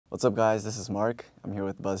What's up guys, this is Mark. I'm here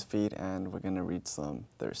with BuzzFeed and we're gonna read some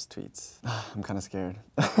thirst tweets. I'm kinda scared.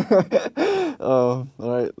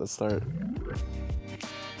 Alright, let's start.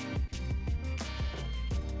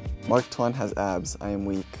 Mark Tuan has abs. I am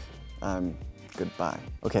weak. Goodbye.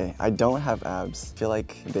 Okay, I don't have abs. I feel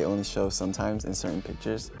like they only show sometimes in certain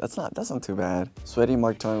pictures. That's not too bad. Sweaty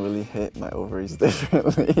Mark Tuan really hit my ovaries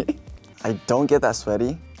differently. I don't get that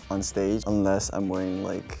sweaty on stage unless I'm wearing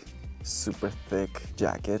like super thick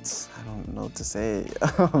jackets. I don't know what to say.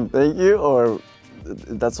 Thank you, or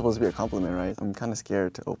that's supposed to be a compliment, right? I'm kind of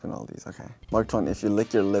scared to open all these. Okay. Mark Tuan, if you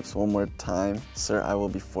lick your lips one more time, sir, I will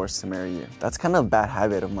be forced to marry you. That's kind of a bad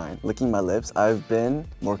habit of mine, licking my lips. I've been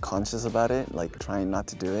more conscious about it, like trying not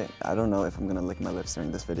to do it. I don't know if I'm gonna lick my lips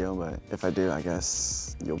during this video, but if I do, I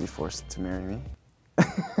guess you'll be forced to marry me.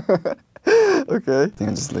 Okay. I think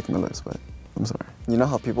I just licked my lips, but I'm sorry. You know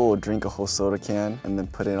how people will drink a whole soda can and then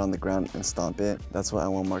put it on the ground and stomp it? That's what I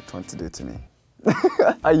want Mark Tuan to do to me.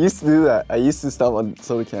 I used to do that. I used to stomp on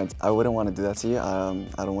soda cans. I wouldn't want to do that to you.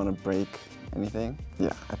 I don't want to break anything.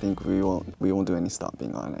 Yeah, I think we won't do any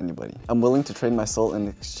stomping on anybody. I'm willing to trade my soul in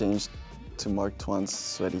exchange to Mark Tuan's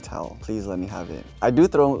sweaty towel. Please let me have it. I do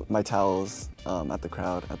throw my towels at the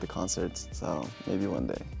crowd, at the concerts, so maybe one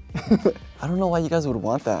day. I don't know why you guys would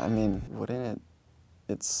want that. I mean, wouldn't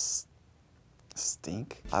it's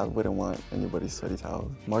stink? I wouldn't want anybody's sweaty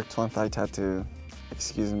towels. Mark Tuan thigh tattoo.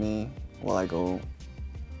 Excuse me while I go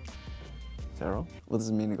feral? What does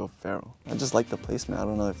it mean to go feral? I just like the placement. I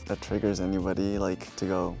don't know if that triggers anybody like to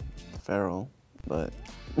go feral, but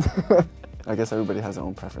I guess everybody has their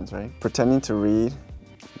own preference, right? Pretending to read,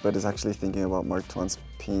 but is actually thinking about Mark Tuan's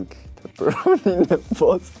pink pepperoni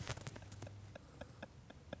nipples.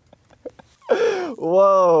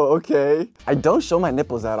 Whoa, okay. I don't show my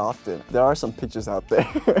nipples that often. There are some pictures out there.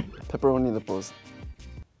 Pepperoni nipples.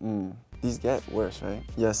 These get worse, right?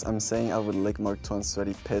 Yes, I'm saying I would lick Mark Tuan's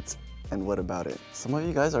sweaty pits, and what about it? Some of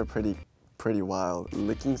you guys are pretty wild.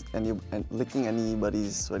 Licking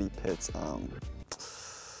anybody's sweaty pits,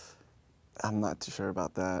 I'm not too sure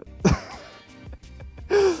about that.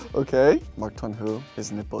 Okay. Mark Tuan who?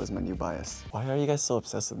 His nipple is my new bias. Why are you guys so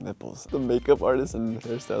obsessed with nipples? The makeup artist and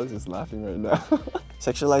hairstylist is laughing right now.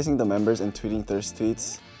 Sexualizing the members and tweeting thirst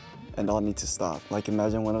tweets, and all need to stop. Like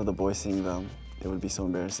imagine one of the boys seeing them. It would be so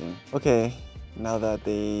embarrassing. Okay, now that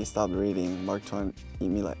they stopped reading, Mark Tuan, eat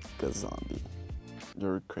me like a zombie.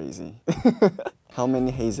 You're crazy. How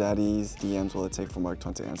many Hey Zaddies DMs will it take for Mark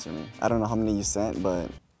Tuan to answer me? I don't know how many you sent, but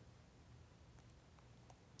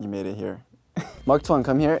you made it here. Mark Tuan,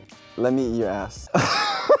 come here. Let me eat your ass.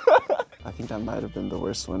 I think that might have been the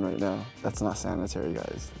worst one right now. That's not sanitary,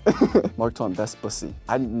 guys. Mark Tuan, best pussy.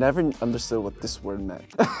 I never understood what this word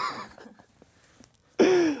meant.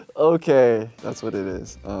 Okay, that's what it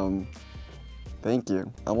is. Thank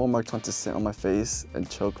you. I want Mark Tuan to sit on my face and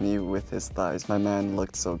choke me with his thighs. My man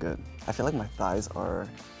looked so good. I feel like my thighs are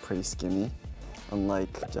pretty skinny.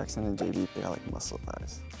 Unlike Jackson and JB, they got like muscle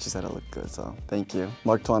thighs. She said I look good, so thank you.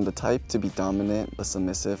 Mark Tuan, the type to be dominant but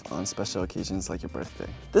submissive on special occasions like your birthday.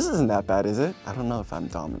 This isn't that bad, is it? I don't know if I'm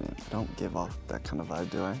dominant. I don't give off that kind of vibe,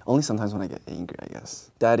 do I? Only sometimes when I get angry, I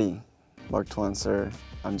guess. Daddy, Mark Tuan, sir,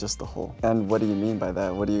 I'm just a hole. And what do you mean by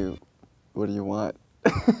that? What do you want?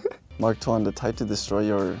 Mark Tuan, the type to destroy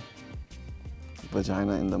your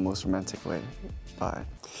vagina in the most romantic way. Bye.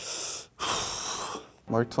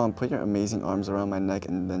 Mark Tuan, put your amazing arms around my neck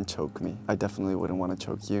and then choke me. I definitely wouldn't want to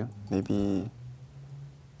choke you. Maybe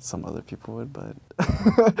some other people would, but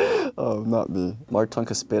oh, not me. Mark Tuan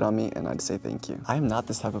could spit on me and I'd say thank you. I am not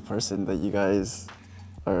this type of person that you guys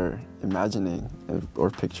are imagining or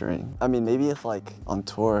picturing. I mean, maybe if like on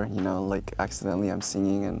tour, you know, like accidentally I'm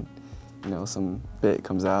singing and, you know, some bit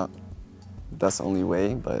comes out, that's the only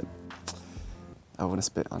way, but I wouldn't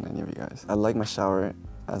spit on any of you guys. I like my shower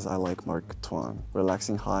as I like Mark Tuan,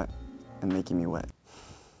 relaxing hot and making me wet.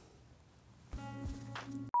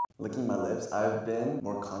 Licking my lips, I've been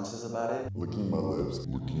more conscious about it. Licking my lips.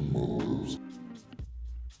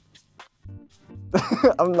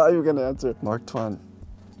 I'm not even gonna answer. Mark Tuan,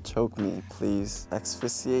 choke me, please.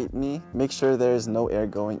 Asphyxiate me. Make sure there is no air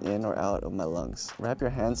going in or out of my lungs. Wrap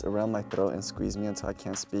your hands around my throat and squeeze me until I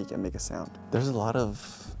can't speak and make a sound. There's a lot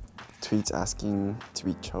of tweets asking to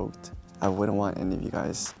be choked. I wouldn't want any of you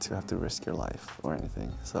guys to have to risk your life or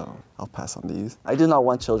anything, so I'll pass on these. I do not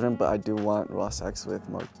want children, but I do want raw sex with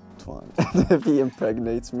Mark Tuan. If he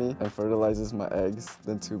impregnates me and fertilizes my eggs,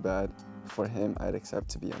 then too bad. For him, I'd accept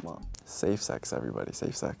to be a mom. Safe sex, everybody,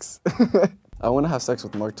 safe sex. I want to have sex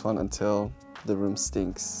with Mark Tuan until the room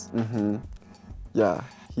stinks. Yeah,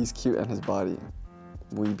 he's cute and his body.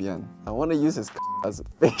 Muy bien. I want to use his as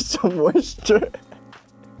facial moisture.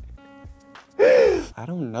 I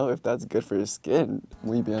don't know if that's good for your skin.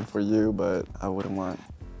 Muy bien for you, but I wouldn't want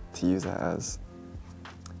to use that as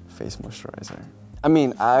face moisturizer. I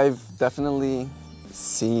mean, I've definitely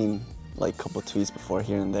seen like a couple tweets before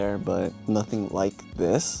here and there, but nothing like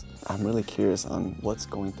this. I'm really curious on what's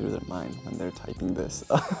going through their mind when they're typing this.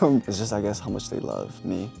 It's just, I guess, how much they love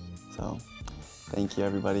me. So thank you,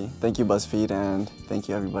 everybody. Thank you, BuzzFeed, and thank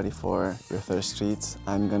you, everybody, for your thirst treats.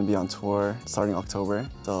 I'm gonna be on tour starting October,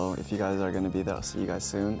 so if you guys are gonna be there, I'll see you guys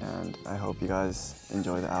soon, and I hope you guys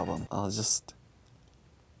enjoy the album. I'll just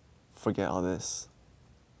forget all this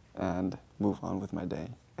and move on with my day.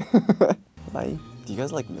 Bye. Do you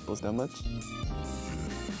guys like nipples that much?